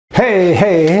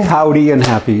Hey, howdy and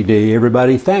happy day,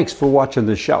 everybody. Thanks for watching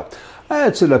the show.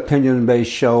 It's an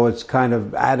opinion-based show. It's kind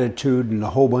of attitude and a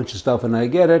whole bunch of stuff, and I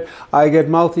get it. I get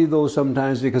mouthy, though,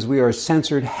 sometimes because we are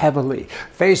censored heavily.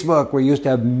 Facebook, we used to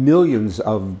have millions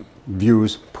of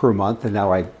views per month, and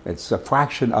now it's a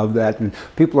fraction of that, and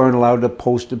people aren't allowed to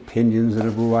post opinions and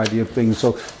a variety of things.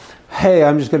 So, hey,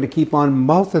 I'm just going to keep on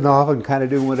mouthing off and kind of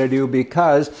doing what I do,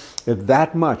 because if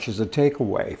that much is a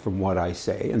takeaway from what I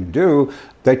say and do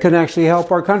that can actually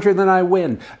help our country, then I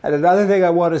win. And another thing I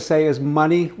want to say is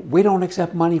money. We don't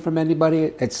accept money from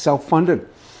anybody. It's self-funded.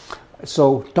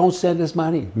 So don't send us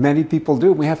money. Many people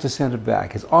do. We have to send it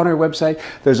back. It's on our website.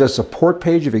 There's a support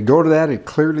page. If you go to that, it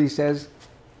clearly says,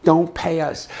 don't pay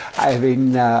us. I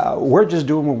mean, we're just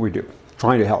doing what we do,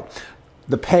 trying to help.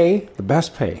 The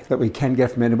best pay that we can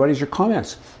get from anybody is your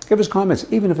comments. Give us comments,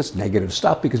 even if it's negative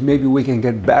stuff, because maybe we can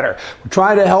get better. We're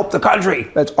trying to help the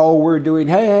country. That's all we're doing.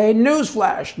 Hey,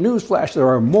 newsflash, there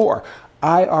are more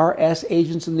IRS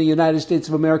agents in the United States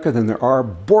of America than there are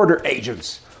border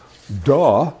agents.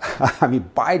 Duh. I mean,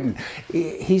 Biden,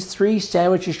 he's 3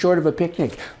 sandwiches short of a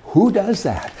picnic. Who does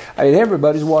that? I mean,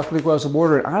 everybody's walking across the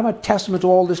border, and I'm a testament to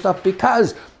all this stuff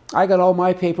because I got all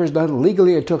my papers done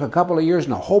legally. It took a couple of years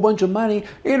and a whole bunch of money,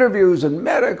 interviews and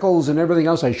medicals and everything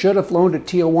else. I should have flown to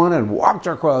Tijuana and walked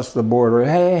across the border.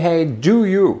 Hey, do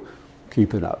you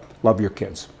keep it up? Love your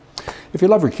kids. If you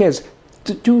love your kids,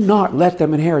 do not let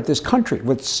them inherit this country.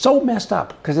 What's so messed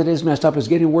up, because it is messed up, it's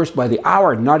getting worse by the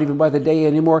hour, not even by the day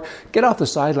anymore. Get off the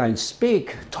sidelines,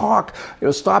 speak, talk.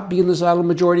 Stop being the silent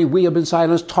majority. We have been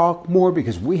silenced. Talk more,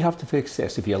 because we have to fix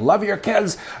this. If you love your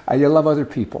kids and you love other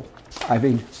people, I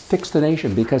mean, fix the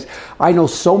nation, because I know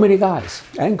so many guys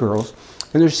and girls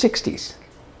in their 60s.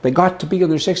 They got to be in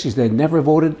their 60s. They never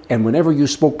voted, and whenever you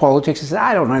spoke politics, they said,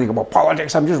 I don't know anything about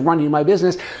politics. I'm just running my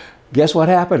business. Guess what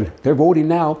happened? They're voting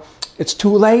now. It's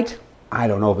too late. I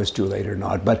don't know if it's too late or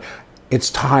not, but it's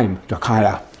time to kind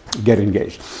of get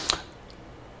engaged.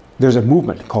 There's a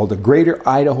movement called the Greater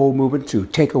Idaho Movement to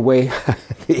take away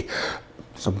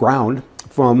some ground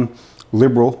from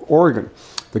liberal Oregon.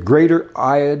 The Greater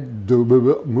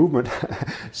Idaho Movement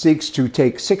seeks to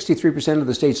take 63% of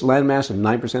the state's landmass and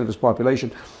 9% of its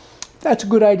population. That's a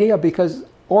good idea, because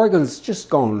Oregon's just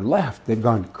gone left. They've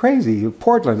gone crazy.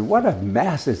 Portland, what a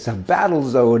mess. It's a battle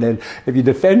zone. And if you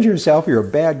defend yourself, you're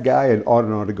a bad guy, and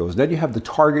on it goes. Then you have the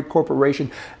Target Corporation.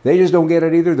 They just don't get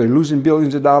it either. They're losing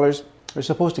billions of dollars. They're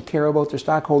supposed to care about their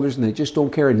stockholders, and they just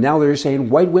don't care. And now they're saying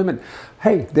white women,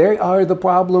 hey, they are the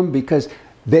problem because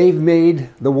they've made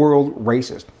the world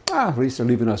racist. At least they're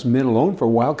leaving us men alone for a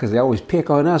while, because they always pick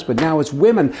on us. But now it's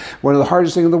women. One of the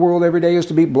hardest things in the world every day is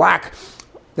to be black.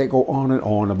 They go on and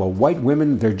on about white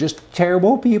women. They're just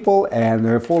terrible people, and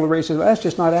they're full of racism. That's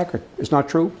just not accurate. It's not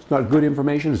true. It's not good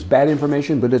information. It's bad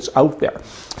information, but it's out there.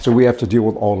 So we have to deal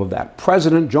with all of that.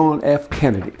 President John F.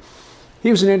 Kennedy.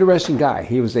 He was an interesting guy.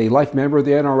 He was a life member of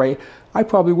the NRA. I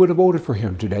probably would have voted for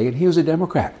him today, and he was a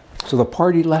Democrat. So the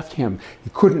party left him.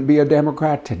 He couldn't be a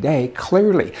Democrat today,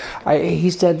 clearly. He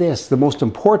said this: the most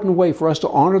important way for us to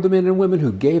honor the men and women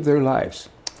who gave their lives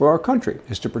for our country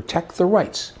is to protect the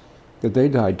rights that they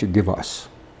died to give us.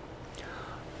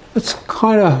 It's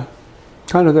kind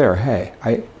of there. Hey,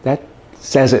 that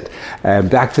says it.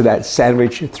 Back to that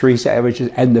sandwich, 3 sandwiches,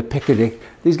 and the picnic.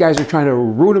 These guys are trying to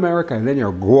ruin America, and then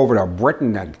you go over to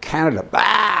Britain and Canada.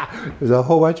 There's a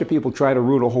whole bunch of people trying to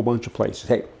ruin a whole bunch of places.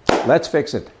 Hey, let's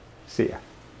fix it. See ya.